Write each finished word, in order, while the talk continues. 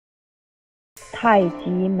太极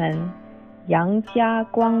门杨家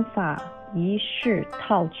光法一式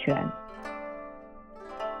套拳。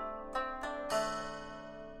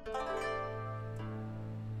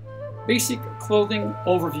Basic clothing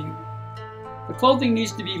overview. The clothing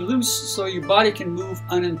needs to be loose so your body can move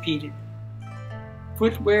unimpeded.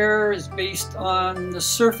 Footwear is based on the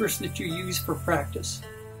surface that you use for practice.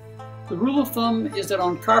 The rule of thumb is that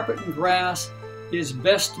on carpet and grass, it is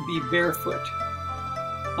best to be barefoot.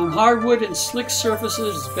 On hardwood and slick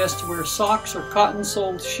surfaces, it's best to wear socks or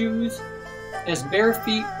cotton-soled shoes, as bare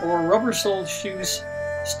feet or rubber-soled shoes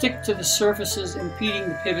stick to the surfaces, impeding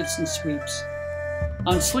the pivots and sweeps.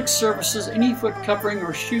 On slick surfaces, any foot covering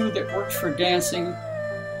or shoe that works for dancing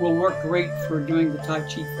will work great for doing the Tai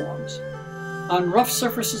Chi forms. On rough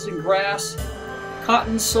surfaces and grass,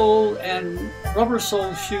 cotton-soled and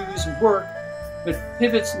rubber-soled shoes work, but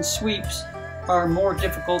pivots and sweeps are more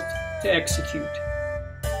difficult to execute.